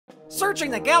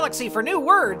Searching the galaxy for new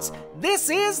words, this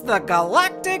is the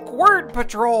Galactic Word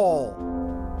Patrol!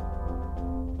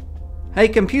 Hey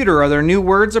computer, are there new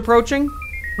words approaching?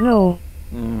 No.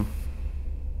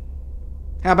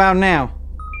 How about now?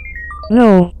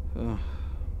 No.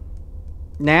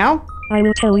 Now? I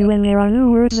will tell you when there are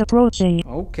new words approaching.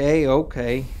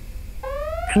 Okay.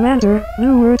 Commander,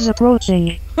 new words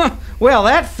approaching. Well,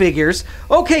 that figures.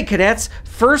 Okay, cadets,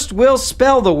 first we'll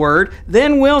spell the word,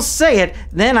 then we'll say it,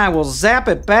 then I will zap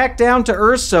it back down to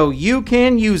Earth so you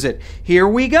can use it. Here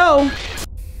we go.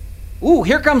 Ooh,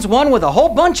 here comes one with a whole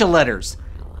bunch of letters.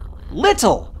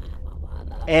 Little.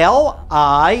 Little.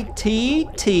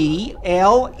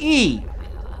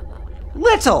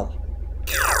 Little.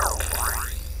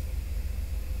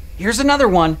 Here's another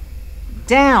one.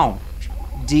 Down.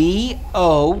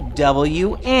 D-O-W-N.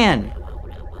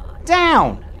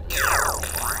 Down.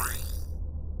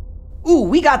 Ooh,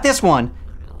 we got this one.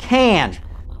 Can.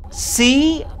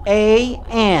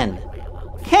 C-A-N.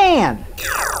 Can.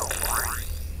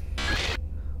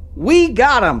 We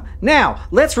got them. Now,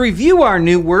 let's review our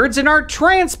new words in our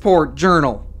transport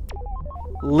journal.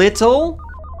 Little.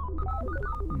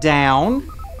 Down.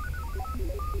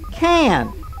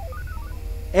 Can.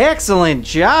 Excellent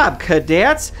job,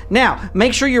 cadets! Now,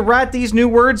 make sure you write these new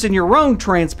words in your own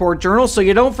transport journal so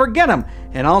you don't forget them.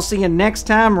 And I'll see you next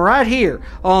time right here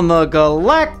on the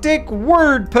Galactic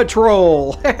Word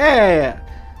Patrol.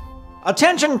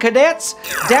 Attention, cadets!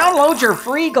 Download your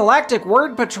free Galactic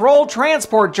Word Patrol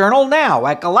transport journal now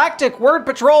at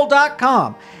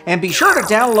galacticwordpatrol.com. And be sure to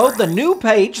download the new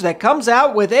page that comes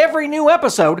out with every new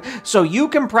episode so you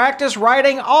can practice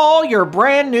writing all your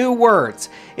brand new words.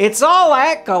 It's all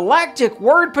at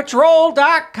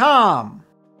galacticwordpatrol.com.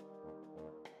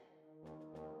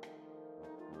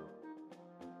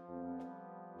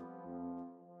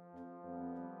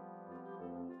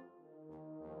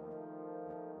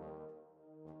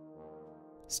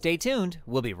 Stay tuned,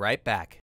 we'll be right back.